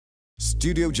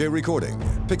Studio J Recording,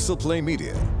 PixelPlay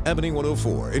Media, Ebony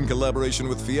 104 in collaboration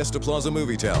with Fiesta Plaza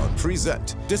Movietown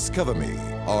present DiscoverMe,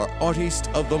 our Artiste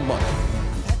of the Month.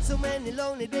 I've had so many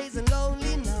lonely days and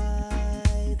lonely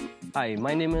nights. Hi,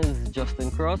 my name is Justin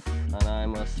Cross, and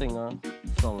I'm a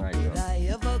singer-songwriter. Did I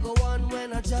ever go on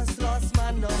when I just lost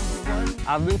my number one?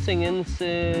 I've been singing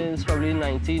since probably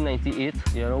 1998.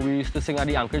 You know, we used to sing at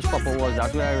the Anchorage Pop Awards.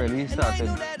 That's where I really started. And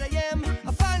I know that I am.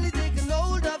 I finally taken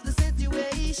hold of the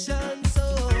situation, so...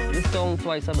 This song,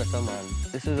 Twice a Better Man,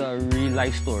 this is a real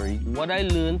life story. What I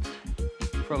learned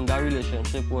from that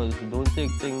relationship was don't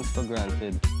take things for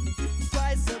granted.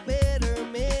 Twice a better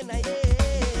man, I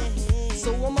am.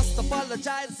 So I must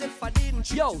apologize if I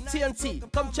didn't. Yo, TNT,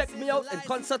 come check me out in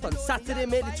concert on Saturday,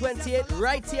 May the 28th,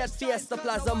 right here at Fiesta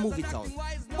Plaza Movietown.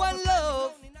 One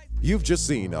love. You've just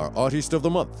seen our Artiste of the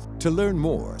Month. To learn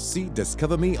more, see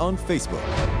Discover Me on Facebook.